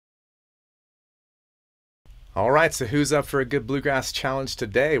All right, so who's up for a good bluegrass challenge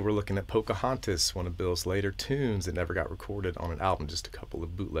today? We're looking at Pocahontas, one of Bill's later tunes that never got recorded on an album, just a couple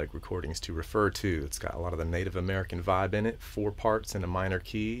of bootleg recordings to refer to. It's got a lot of the Native American vibe in it, 4 parts in a minor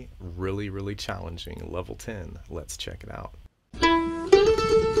key, really, really challenging, level 10. Let's check it out.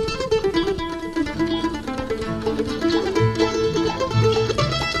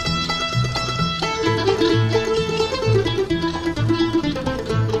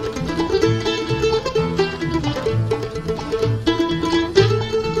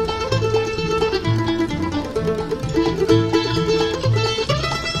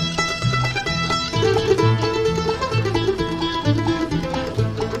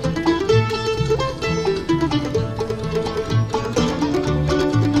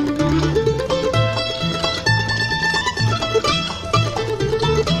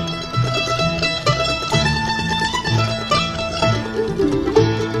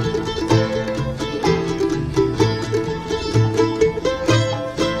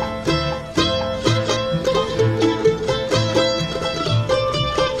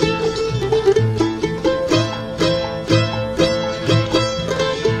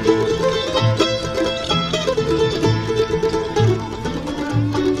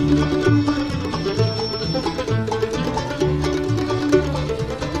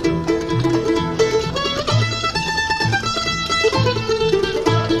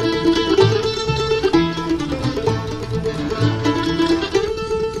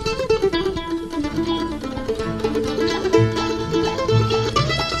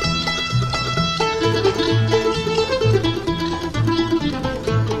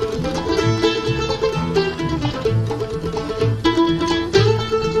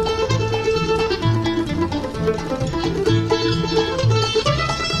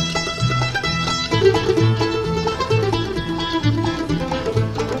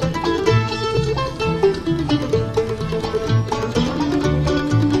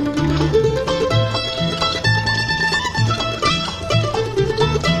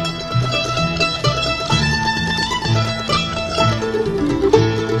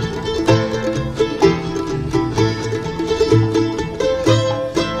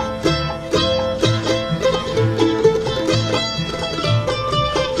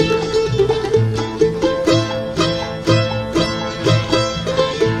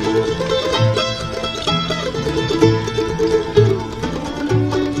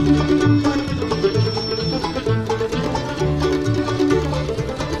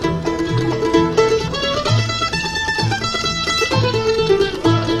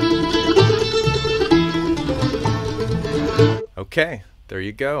 Okay, there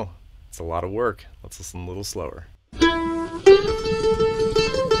you go. It's a lot of work. Let's listen a little slower.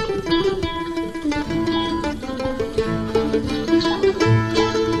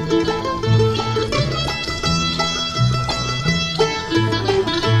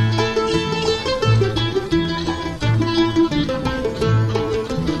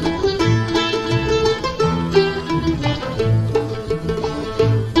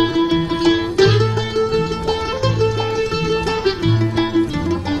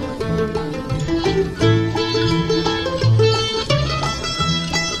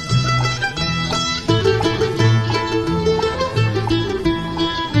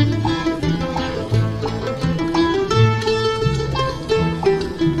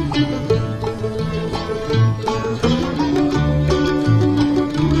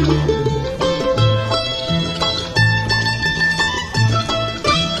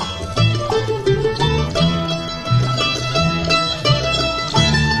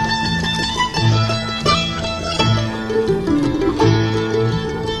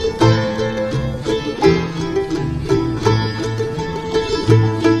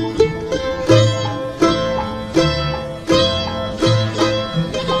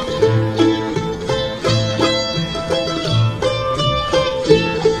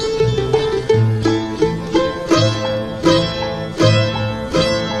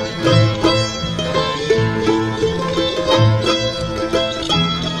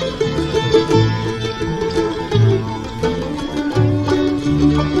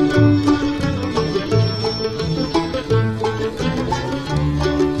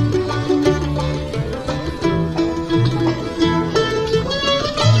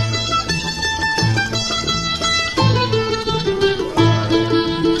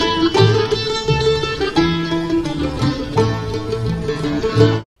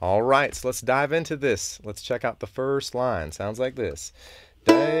 All right, so let's dive into this. Let's check out the first line. Sounds like this.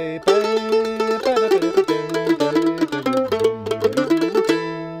 A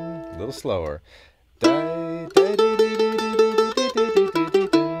little slower.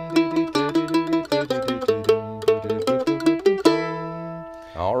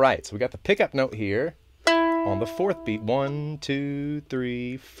 right, so we got the pickup note here on the fourth beat. 1, 2,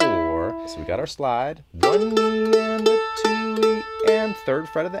 3, 4. So we got our slide. 1 E and a 2 E and third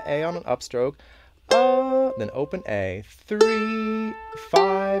fret of the A on an upstroke. Then open A. 3,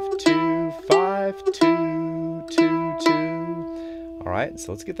 5, 2, 5, 2, 2, 2. All right,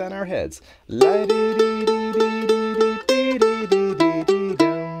 so let's get that in our heads. All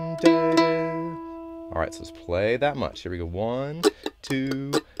right, so let's play that much. Here we go. 1,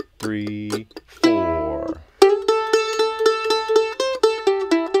 2, 3, 4.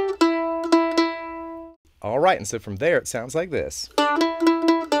 All right, and so from there it sounds like this. All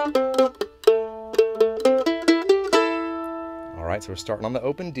right, so we're starting on the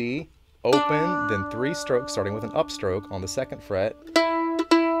open D, open, then 3 strokes, starting with an upstroke on the 2nd fret,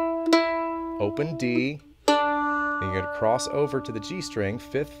 open D, then you're going to cross over to the G string,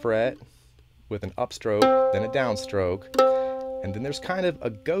 5th fret, with an upstroke, then a downstroke, and then there's kind of a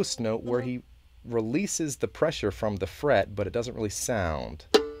ghost note where he releases the pressure from the fret, but it doesn't really sound.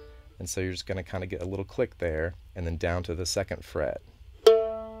 And so you're just going to kind of get a little click there, and then down to the 2nd fret.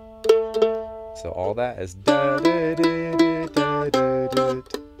 So all that is da da da da da da da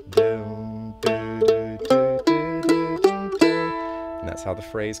da da da, and that's how the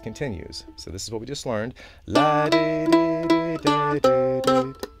phrase continues. So this is what we just learned. La da da da da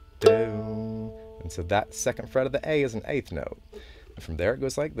da da. And so that 2nd fret of the A is an 8th note. And from there it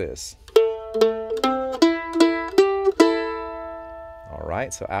goes like this. All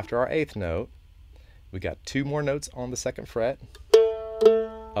right, so after our 8th note, we got 2 more notes on the 2nd fret,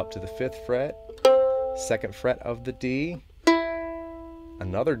 up to the 5th fret, 2nd fret of the D,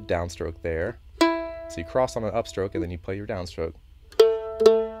 another downstroke there. So you cross on an upstroke and then you play your downstroke.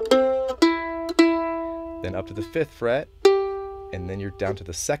 Then up to the 5th fret, and then you're down to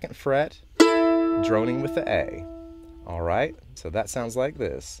the 2nd fret, droning with the A. All right, so that sounds like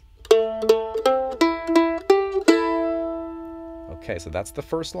this. Okay, so that's the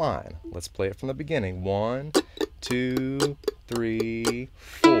first line. Let's play it from the beginning. 1, 2, 3,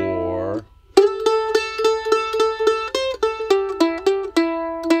 4.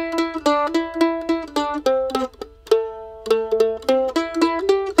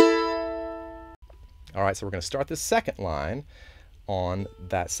 All right, so we're going to start the 2nd line on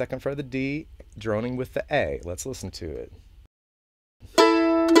that 2nd fret of the D, droning with the A. Let's listen to it.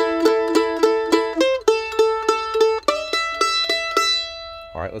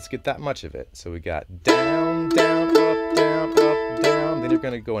 All right, let's get that much of it. So we got down, down, up, down, up, down. Then you're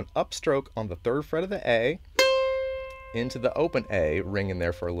going to go an upstroke on the 3rd fret of the A into the open A, ring in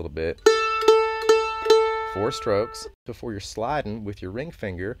there for a little bit. 4 strokes before you're sliding with your ring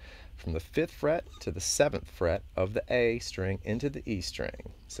finger from the 5th fret to the 7th fret of the A string into the E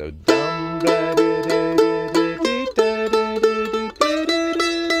string. So dum, da, da, da, da, da, da, da, da.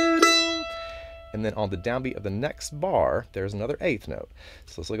 And then on the downbeat of the next bar, there's another 8th note.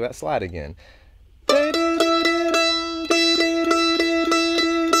 So let's look at that slide again.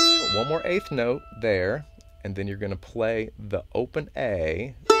 One more 8th note there, and then you're going to play the open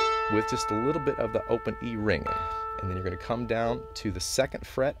A with just a little bit of the open E ringing. And then you're going to come down to the 2nd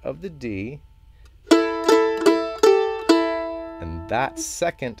fret of the D, and that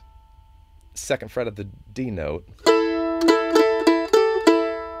second fret of the D note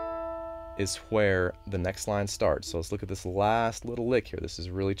is where the next line starts. So let's look at this last little lick here. This is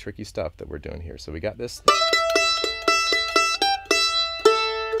really tricky stuff that we're doing here. So we got this.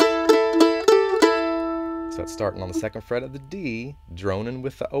 So that's starting on the 2nd fret of the D, droning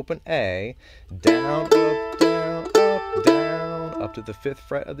with the open A, down, up, down, up, down, up to the 5th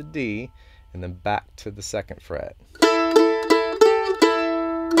fret of the D, and then back to the 2nd fret.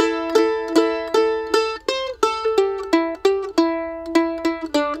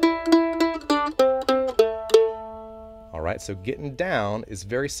 All right, so getting down is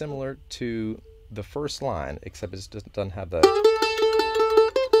very similar to the first line, except it just doesn't have the...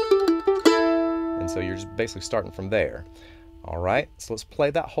 And so you're just basically starting from there. All right, so let's play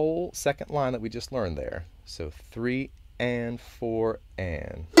that whole 2nd line that we just learned there. So 3 and 4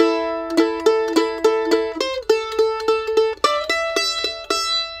 and.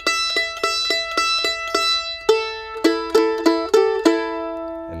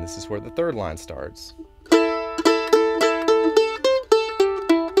 And this is where the 3rd line starts.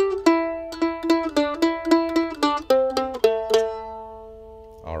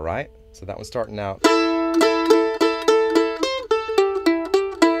 All right, so that one's starting out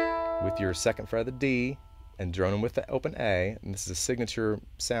with your 2nd fret of the D and droning with the open A, and this is a signature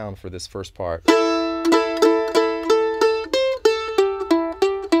sound for this first part.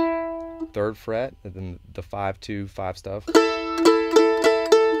 3rd fret, and then the 5-2-5 stuff.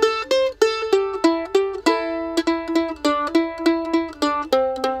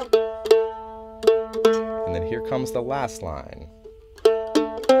 here comes the last line.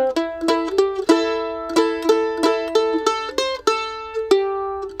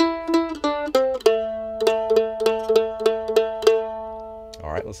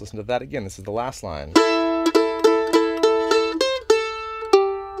 All right, let's listen to that again. This is the last line.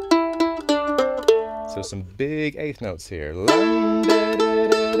 So some big eighth notes here. 3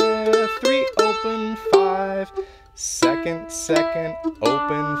 open, 5, second,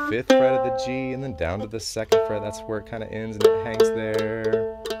 open, 5th fret of the G, and then down to the 2nd fret. That's where it kind of ends and it hangs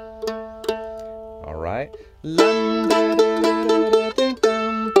there. All right.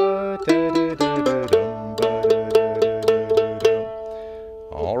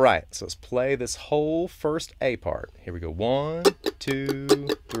 All right, so let's play this whole first A part. Here we go. 1, 2,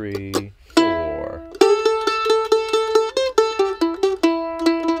 3, 4.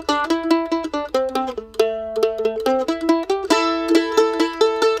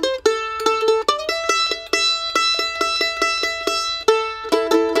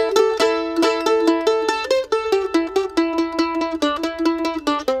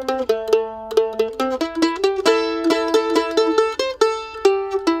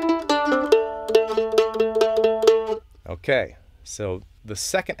 Okay, so the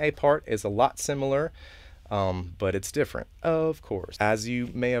second A part is a lot similar, but it's different, of course. As you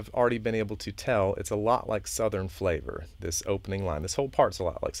may have already been able to tell, it's a lot like Southern Flavor, this opening line. This whole part's a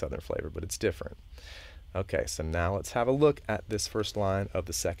lot like Southern Flavor, but it's different. Okay, so now let's have a look at this first line of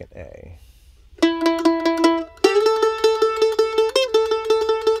the second A.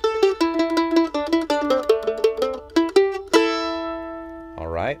 All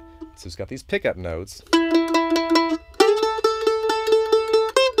right, so it's got these pickup notes.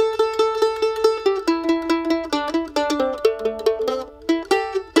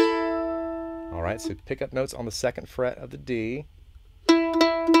 Alright, so pick up notes on the 2nd fret of the D. 1,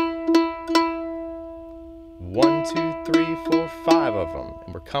 2, 3, 4, 5 of them.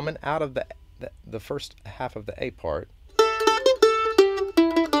 And we're coming out of the first half of the A part.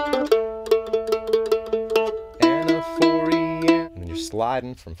 And a 4 E, and then you're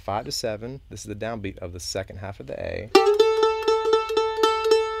sliding from 5 to 7. This is the downbeat of the second half of the A.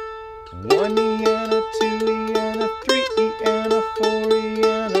 1 E and a 2 E and a 3 E and a 4 E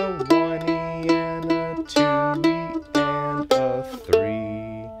and a 1 E. 2 E and a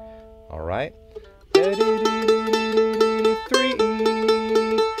 3. All right. 3 E,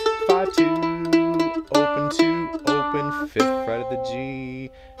 5 2, open 2, open 5th fret of the G,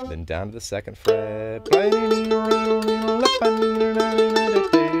 then down to the 2nd fret.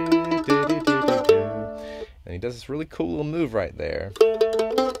 And he does this really cool little move right there.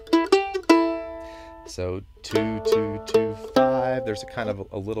 So 2 2 2 5. There's a kind of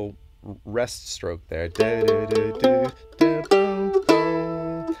a little rest stroke there.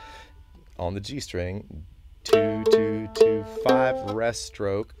 On the G string. 2 2 2 5 rest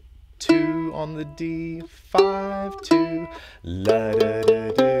stroke. 2 on the D. 5 2. La da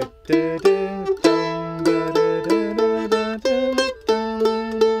da da da da.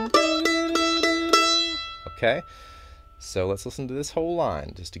 Okay, so let's listen to this whole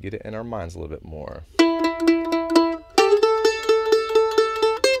line just to get it in our minds a little bit more.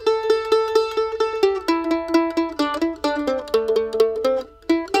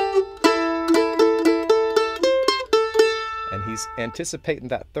 And he's anticipating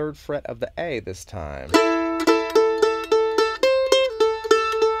that 3rd fret of the A this time.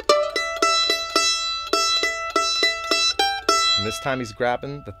 And this time he's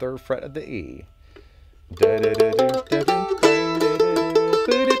grabbing the 3rd fret of the E. And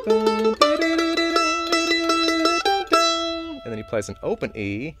then he plays an open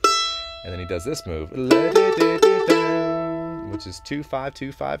E, and then he does this move, which is 2 5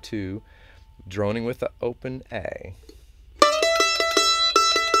 2 5 2, droning with the open A.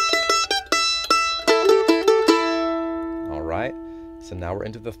 All right, so now we're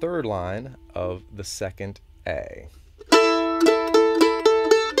into the 3rd line of the 2nd A.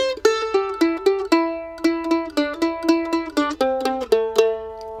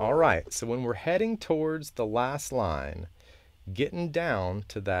 Alright, so when we're heading towards the last line, getting down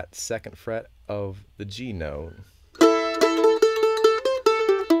to that 2nd fret of the G note,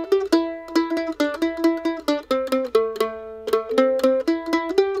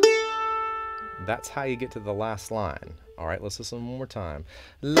 that's how you get to the last line. Alright, let's listen one more time.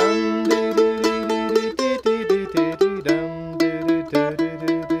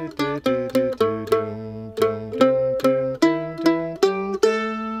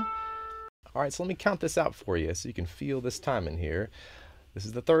 Alright, so let me count this out for you so you can feel this time in here. This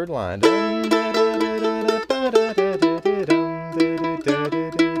is the 3rd line.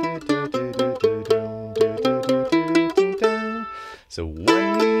 So 1 E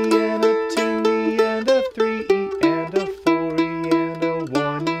and a 2 E and a 3 E and a 4 E and a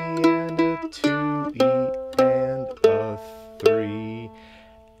 1 E and a 2 E and a 3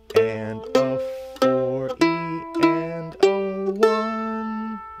 and a 4 E and a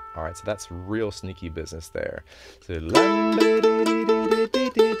 1. All right, so that's real sneaky business there. So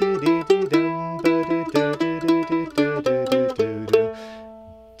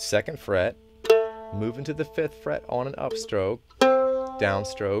second fret, moving to the 5th fret on an upstroke,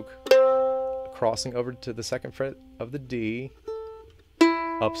 downstroke, crossing over to the 2nd fret of the D,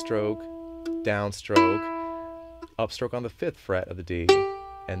 upstroke, downstroke, upstroke on the 5th fret of the D,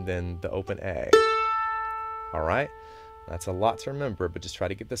 and then the open A. All right, that's a lot to remember, but just try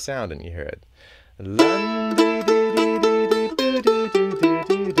to get the sound in your head. And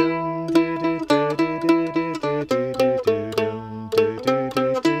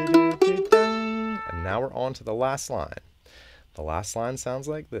now we're on to the last line. The last line sounds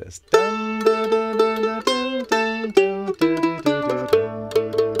like this.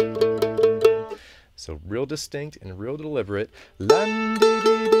 So real distinct and real deliberate. So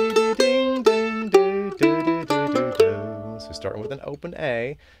starting with an open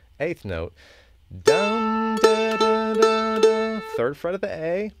A, 8th note. 3rd fret of the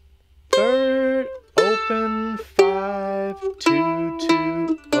A, 3rd, open, 5, 2,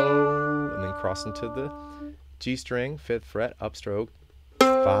 2, O, and then cross into the G string, 5th fret, upstroke,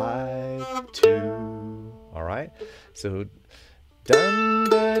 5, 2. All right, so dun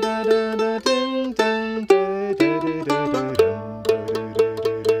da da da da dun dun da da da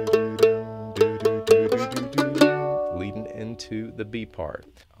da leading into the B part.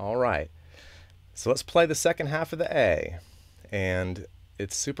 All right, so let's play the second half of the A, and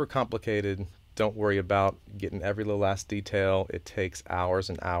it's super complicated. Don't worry about getting every little last detail. It takes hours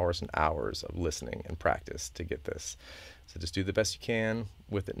and hours and hours of listening and practice to get this. So just do the best you can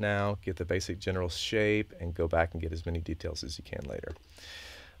with it now, get the basic general shape, and go back and get as many details as you can later.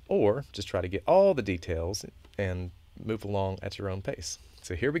 Or just try to get all the details and move along at your own pace.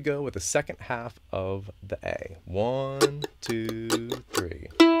 So here we go with the second half of the A. 1, 2, 3.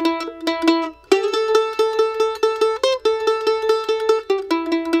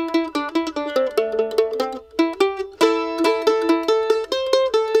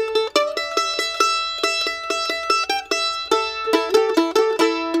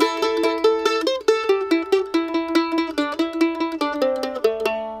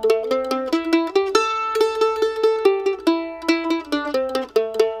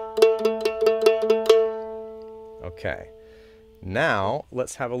 Okay, now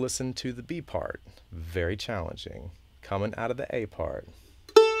let's have a listen to the B part. Very challenging. Coming out of the A part.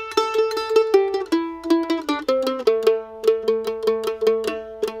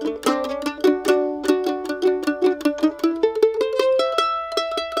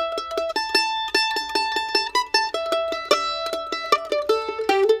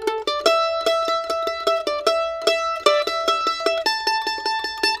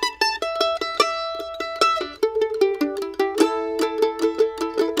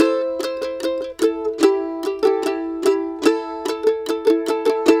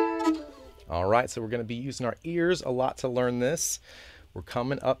 Alright, so we're going to be using our ears a lot to learn this. We're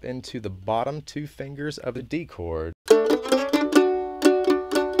coming up into the bottom 2 fingers of the D chord.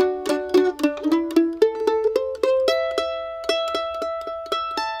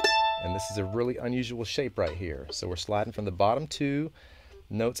 And this is a really unusual shape right here. So we're sliding from the bottom 2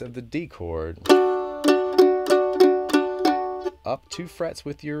 notes of the D chord up 2 frets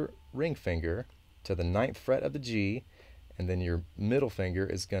with your ring finger to the 9th fret of the G, and then your middle finger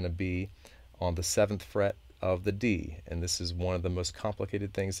is going to be on the 7th fret of the D. And this is one of the most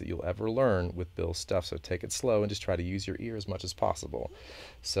complicated things that you'll ever learn with Bill's stuff, so take it slow and just try to use your ear as much as possible.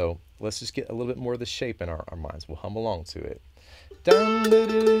 So let's just get a little bit more of the shape in our minds. We'll hum along to it. Dun, dun,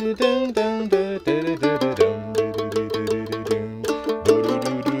 dun, dun, dun, dun, dun, dun, dun, dun.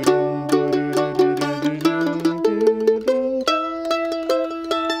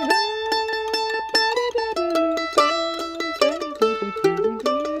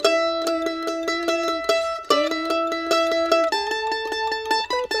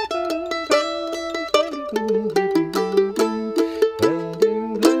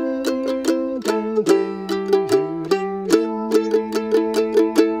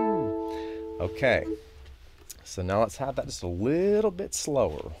 Okay, so now let's have that just a little bit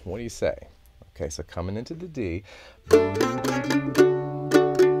slower. What do you say? Okay, so coming into the D.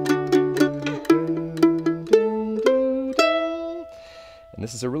 And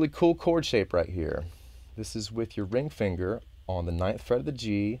this is a really cool chord shape right here. This is with your ring finger on the 9th fret of the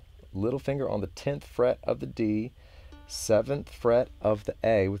G, little finger on the 10th fret of the D, 7th fret of the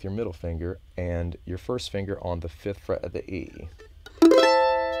A with your middle finger and your first finger on the 5th fret of the E.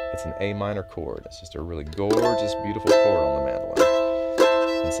 It's an A minor chord. It's just a really gorgeous, beautiful chord on the mandolin.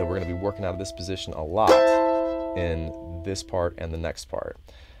 And so we're going to be working out of this position a lot in this part and the next part.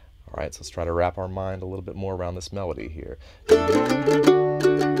 All right, so let's try to wrap our mind a little bit more around this melody here.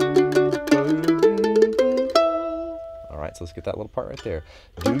 All right, so let's get that little part right there.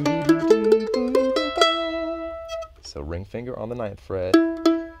 So ring finger on the 9th fret,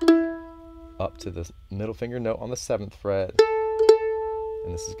 up to the middle finger note on the 7th fret,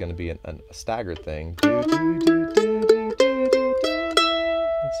 and this is going to be a staggered thing. So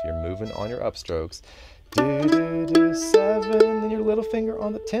you're moving on your upstrokes. 7, then your little finger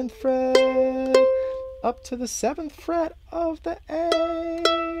on the 10th fret, up to the 7th fret of the A,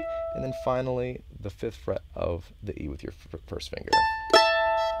 and then finally the 5th fret of the E with your first finger.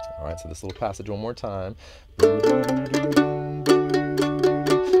 All right, so this little passage one more time. So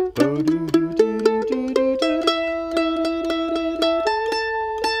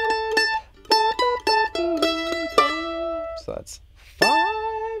that's 5,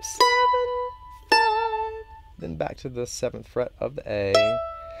 7, 5. Then back to the 7th fret of the A.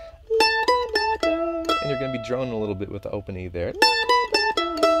 And you're going to be droning a little bit with the open E there.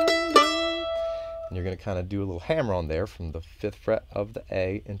 And you're going to kind of do a little hammer on there from the 5th fret of the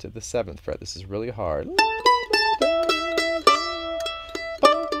A into the 7th fret. This is really hard.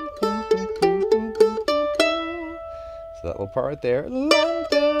 So that little part right there.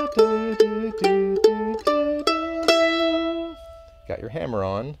 Got your hammer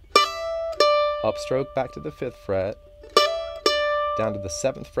on. Upstroke back to the 5th fret. Down to the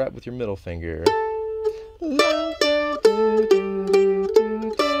 7th fret with your middle finger.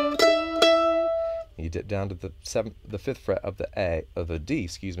 You dip down to the 5th fret of the D,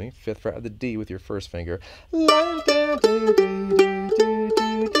 5th fret of the D with your first finger. So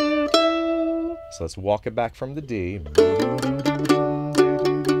let's walk it back from the D. Then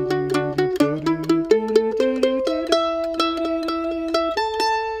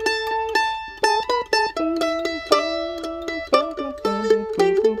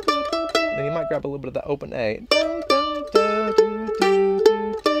you might grab a little bit of the open A.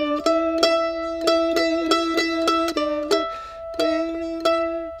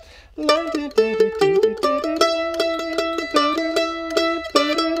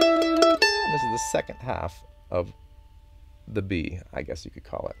 Second half of the B, I guess you could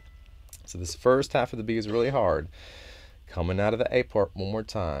call it. So this first half of the B is really hard. Coming out of the A part one more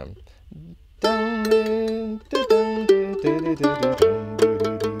time.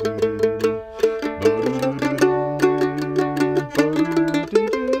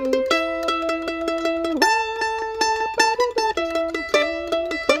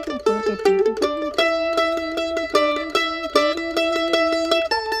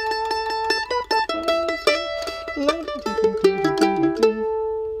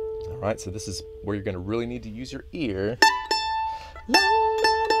 Alright, so this is where you're going to really need to use your ear.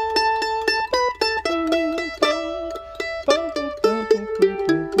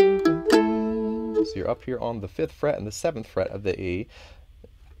 So you're up here on the 5th fret and the 7th fret of the E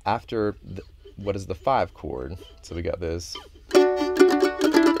after what is the 5 chord. So we got this.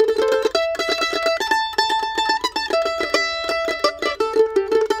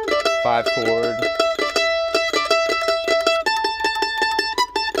 5 chord.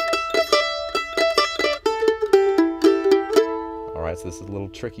 Alright, so this is a little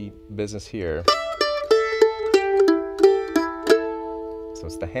tricky business here. So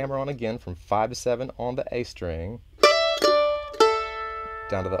it's the hammer on again from 5 to 7 on the A string,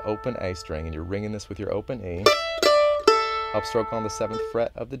 down to the open A string, and you're ringing this with your open E. Upstroke on the 7th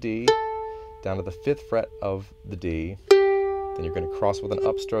fret of the D, down to the 5th fret of the D. Then you're going to cross with an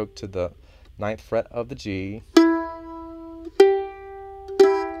upstroke to the 9th fret of the G.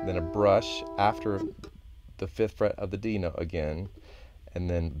 Then a brush after the 5th fret of the D note again, and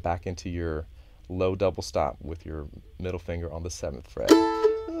then back into your low double stop with your middle finger on the 7th fret.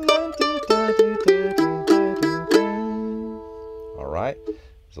 Alright,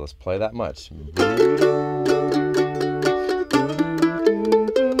 so let's play that much.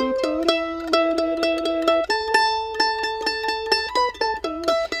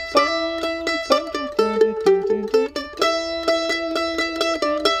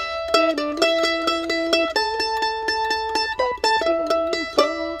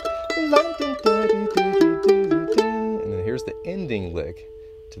 And then here's the ending lick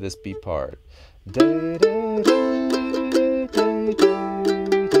to this B part.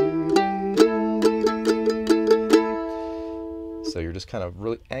 So you're just kind of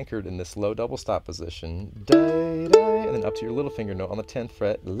really anchored in this low double stop position. And and then up to your little finger note on the 10th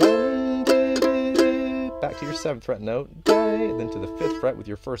fret, back to your 7th fret note, and then to the 5th fret with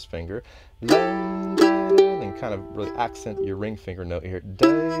your first finger, and then kind of really accent your ring finger note here.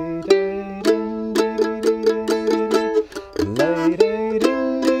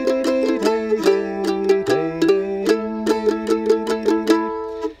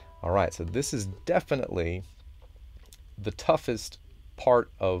 Alright, so this is definitely the toughest part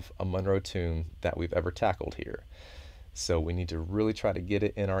of a Monroe tune that we've ever tackled here. So we need to really try to get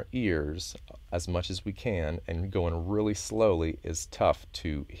it in our ears as much as we can, and going really slowly is tough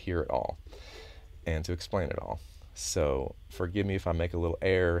to hear it all and to explain it all. So forgive me if I make a little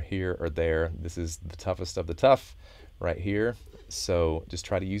error here or there. This is the toughest of the tough right here. So just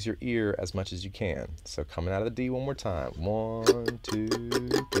try to use your ear as much as you can. So coming out of the D one more time. 1, 2,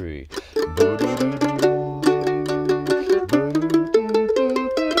 3.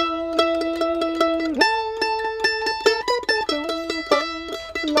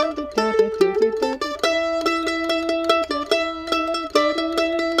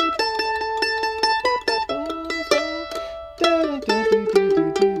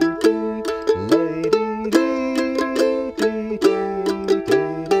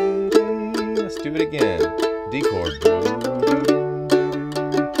 Let's do it again. D chord.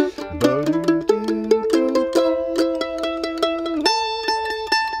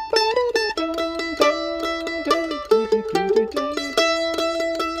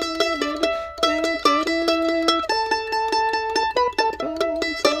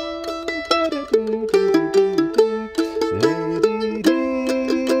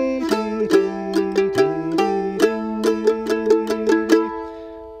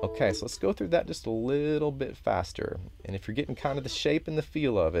 Okay, so let's go through that just a little bit faster. And if you're getting kind of the shape and the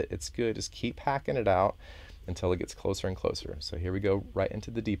feel of it, it's good. Just keep hacking it out until it gets closer and closer. So here we go right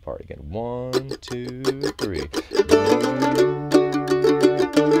into the D part again. 1, 2, 3.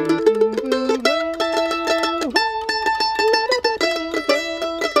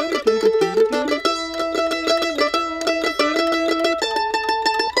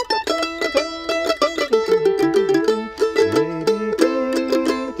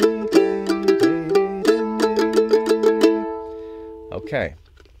 Okay,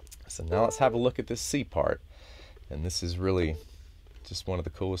 so now let's have a look at this C part. And this is really just one of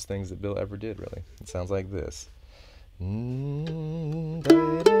the coolest things that Bill ever did, really. It sounds like this. Coming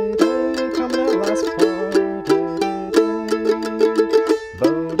out last part.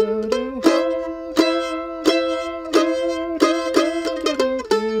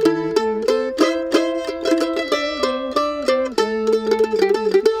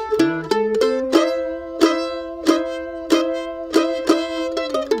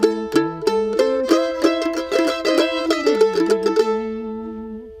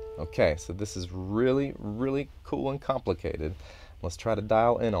 Okay, so this is really, really cool and complicated. Let's try to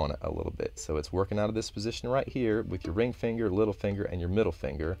dial in on it a little bit. So it's working out of this position right here with your ring finger, little finger, and your middle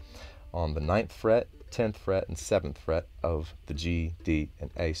finger on the 9th fret, 10th fret, and 7th fret of the G, D,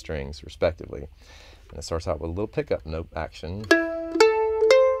 and A strings, respectively. And it starts out with a little pickup note action.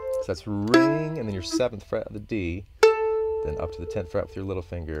 So that's ring, and then your 7th fret of the D, then up to the 10th fret with your little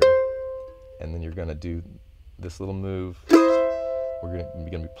finger, and then you're going to do this little move. We're going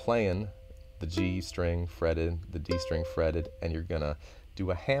to be playing the G string fretted, the D string fretted, and you're going to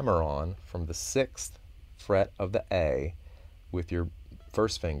do a hammer on from the 6th fret of the A with your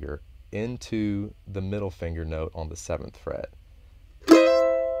first finger into the middle finger note on the 7th fret.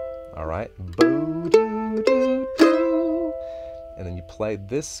 All right, bo do do do, and then you play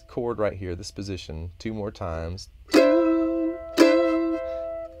this chord right here, this position, 2 more times, do do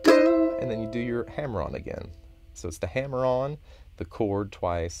do, and then you do your hammer on again. So it's the hammer on, the chord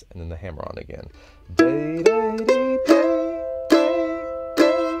twice, and then the hammer on again. Day, day, day, day, day,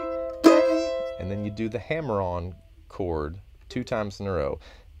 day, day. And then you do the hammer on chord 2 times in a row.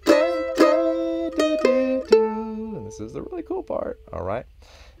 Day, day, day, day, day. And this is the really cool part. All right.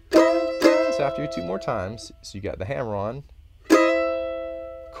 Day, day. So after you 2 more times, so you got the hammer on,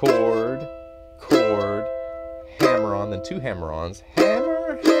 chord, chord, hammer on, then 2 hammer-ons,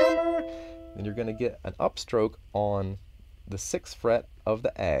 hammer, hammer. Then you're going to get an upstroke on the 6th fret of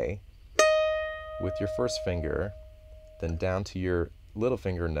the A with your first finger, then down to your little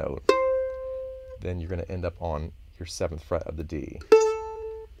finger note. Then you're going to end up on your 7th fret of the D.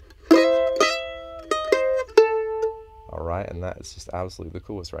 All right, and that is just absolutely the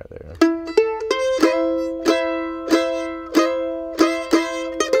coolest right there.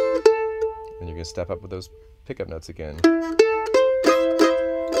 Then you're going to step up with those pickup notes again.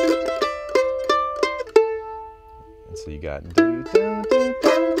 And so you got do do do do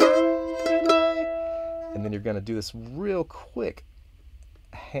do do, And then you're going to do this real quick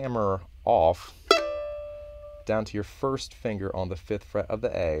hammer off down to your first finger on the 5th fret of the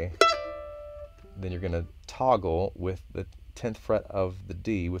A. Then you're going to toggle with the 10th fret of the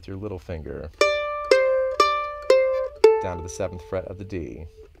D with your little finger down to the 7th fret of the D.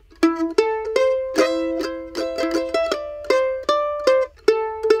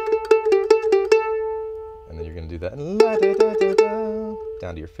 And then you're going to do that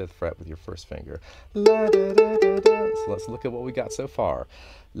down to your 5th fret with your first finger. So let's look at what we got so far.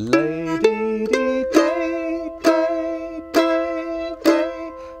 And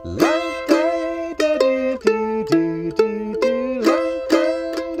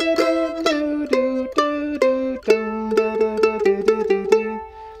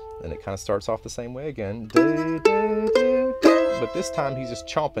it kind of starts off the same way again. But this time he's just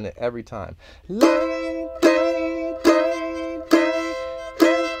chomping it every time.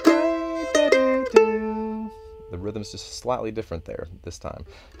 The rhythm's just slightly different there this time.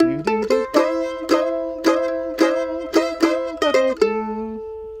 And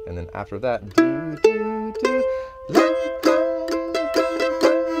then after that,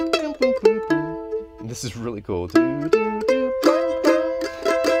 and this is really cool.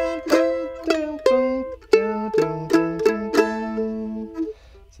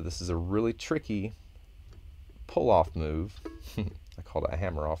 So this is a really tricky pull-off move. I called it a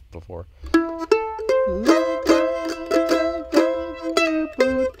hammer off before.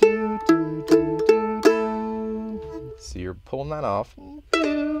 So you're pulling that off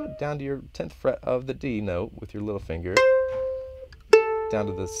down to your 10th fret of the D note with your little finger, down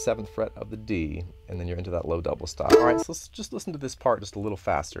to the 7th fret of the D, and then you're into that low double stop. All right, so let's just listen to this part just a little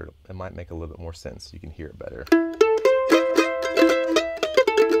faster. It might make a little bit more sense so you can hear it better. A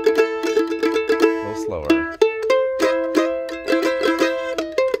little slower.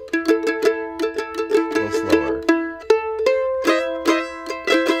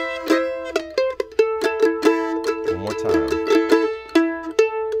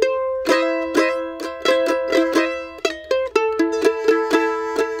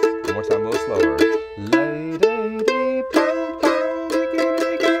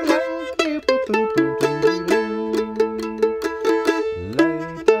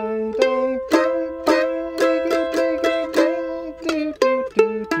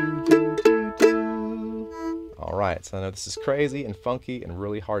 So I know this is crazy and funky and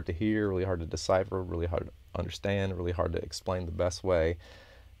really hard to hear, really hard to decipher, really hard to understand, really hard to explain. The best way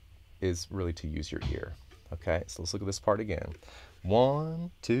is really to use your ear. Okay, so let's look at this part again.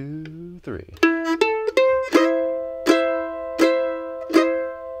 1, 2, 3.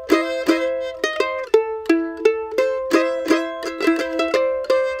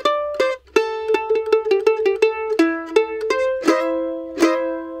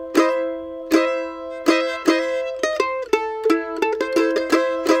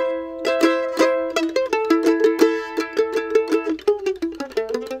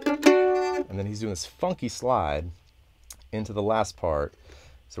 He's doing this funky slide into the last part,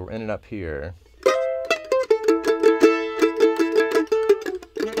 so we're ending up here.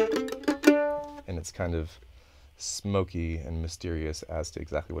 And it's kind of smoky and mysterious as to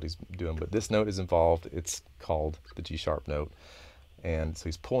exactly what he's doing, but this note is involved. It's called the G sharp note, and so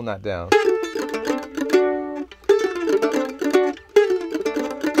he's pulling that down.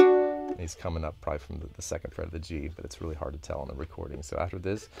 And he's coming up probably from the 2nd fret of the G, but it's really hard to tell on the recording. So after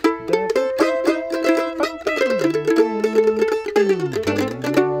this,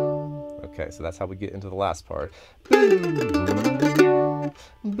 okay, so that's how we get into the last part. Kind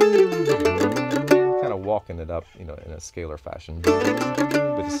of walking it up, you know, in a scalar fashion, but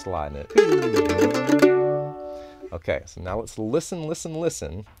just sliding it. Okay, so now let's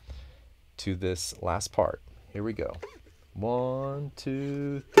listen to this last part. Here we go. 1,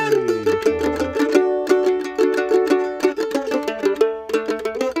 2, 3, 4.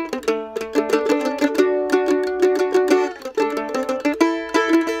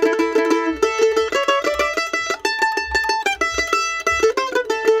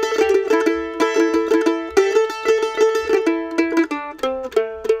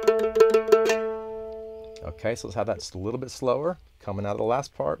 Okay, so let's have that just a little bit slower, coming out of the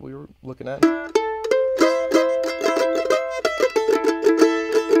last part we were looking at.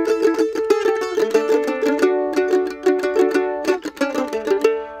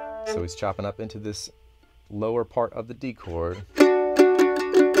 So he's chopping up into this lower part of the D chord.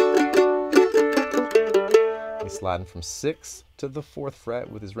 He's sliding from 6 to the 4th fret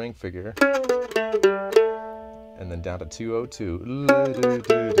with his ring finger, and then down to 202.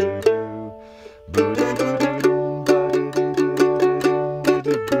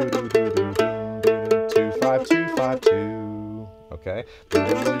 okay?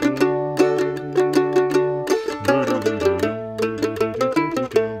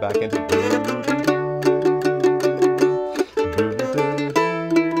 Back into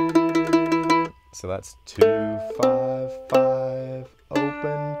so that's 2, 5, 5,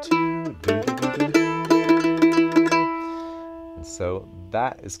 open 2. And so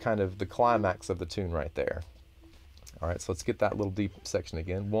that is kind of the climax of the tune right there. All right, so let's get that little deep section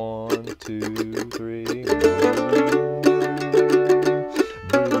again. 1, 2, 3.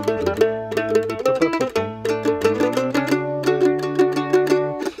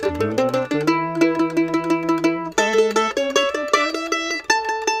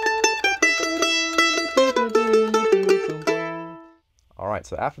 All right,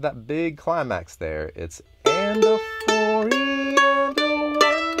 so after that big climax there, it's and a 4E and a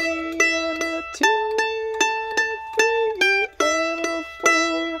 1E and a 2E and a 3E and a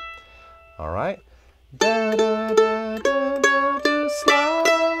 4. All right. Da da da da da da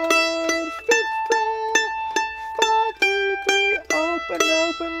slide 5th fret 5 3 3 open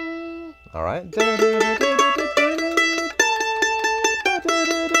open. All right. Da da da da da da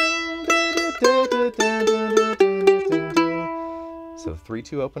so 3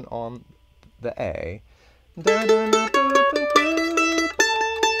 2 open on the A. 3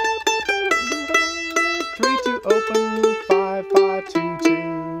 2 open 5 5 2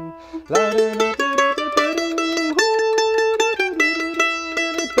 2.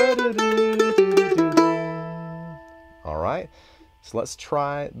 All right. So let's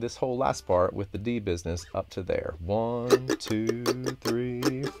try this whole last part with the D business up to there. 1 2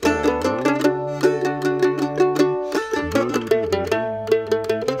 3 4.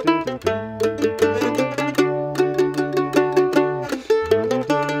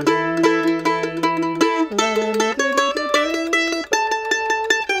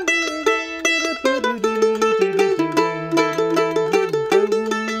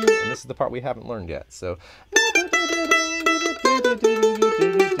 The part we haven't learned yet. So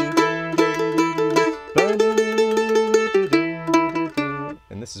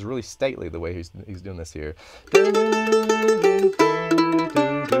and this is really stately the way he's doing this here.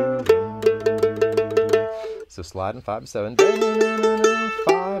 So slide in 5 7. 5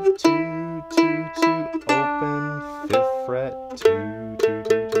 2 2 2 open 5th fret 2 2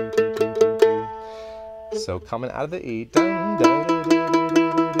 2 2 2 2 2. So coming out of the E. Dun, dun, dun, dun.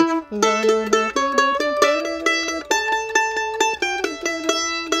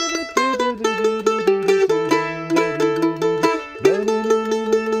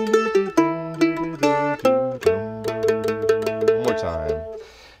 One more time.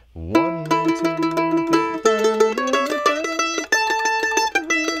 1 2 3.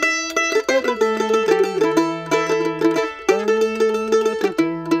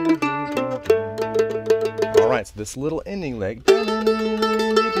 All right, so this little ending leg.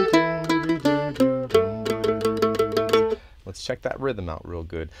 Let's check that rhythm out real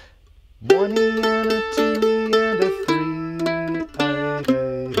good. 1E and a 2E and a 3.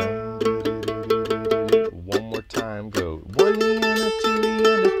 One more time, go. 1E and a 2E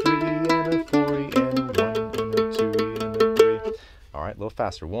and a 3 and a 4E and 1 and a 2E and a 3. All right, a little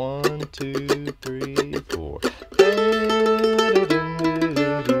faster. 1 2 3 4.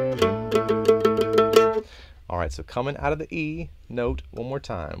 All right, so coming out of the E note one more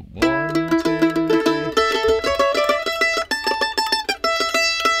time. 1 2 3.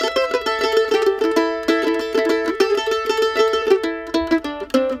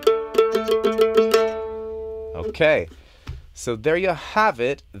 Okay, so there you have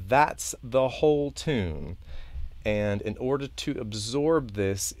it. That's the whole tune. And in order to absorb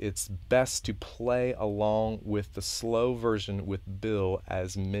this, it's best to play along with the slow version with Bill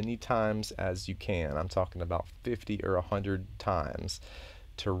as many times as you can. I'm talking about 50 or 100 times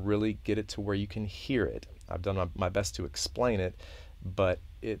to really get it to where you can hear it. I've done my best to explain it, but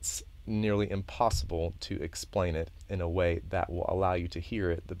it's nearly impossible to explain it in a way that will allow you to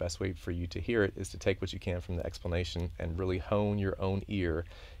hear it. The best way for you to hear it is to take what you can from the explanation and really hone your own ear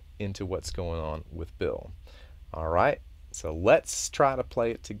into what's going on with Bill. All right, so let's try to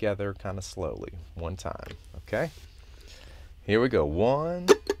play it together kind of slowly one time, okay? Here we go. 1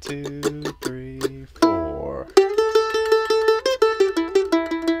 2 3 4.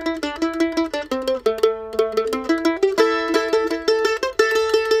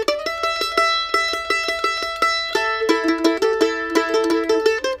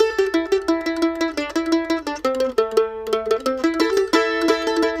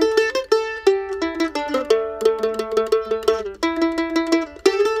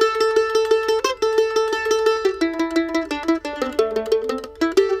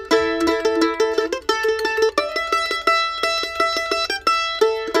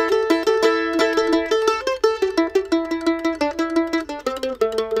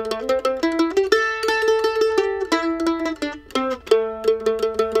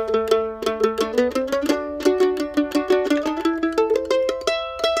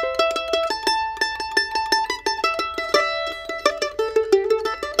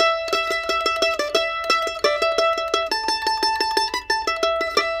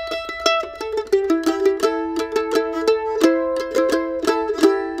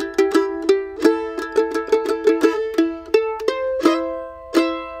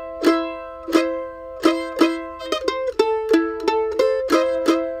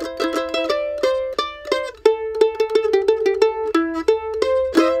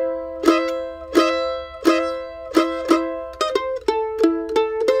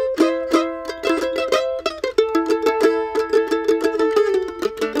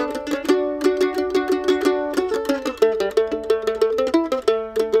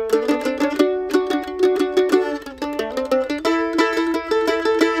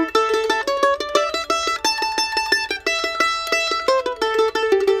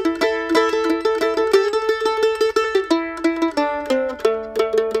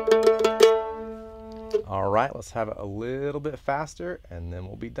 right, let's have it a little bit faster and then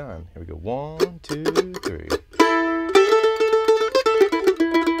we'll be done. Here we go. 1, 2, 3.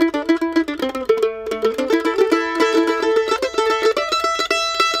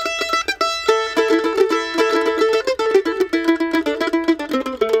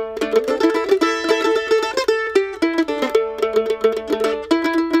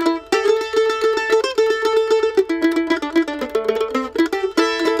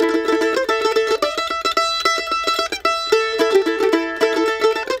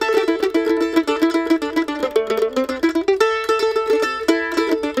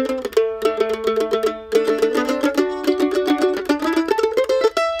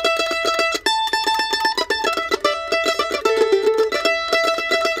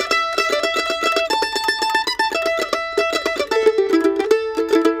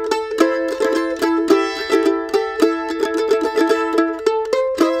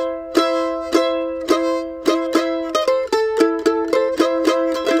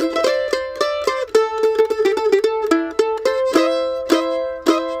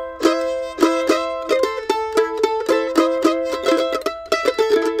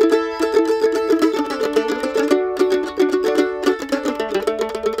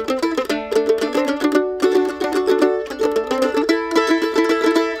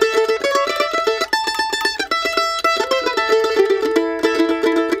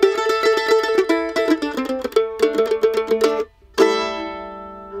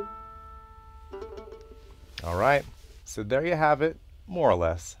 All right, so there you have it, more or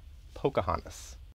less, Pocahontas.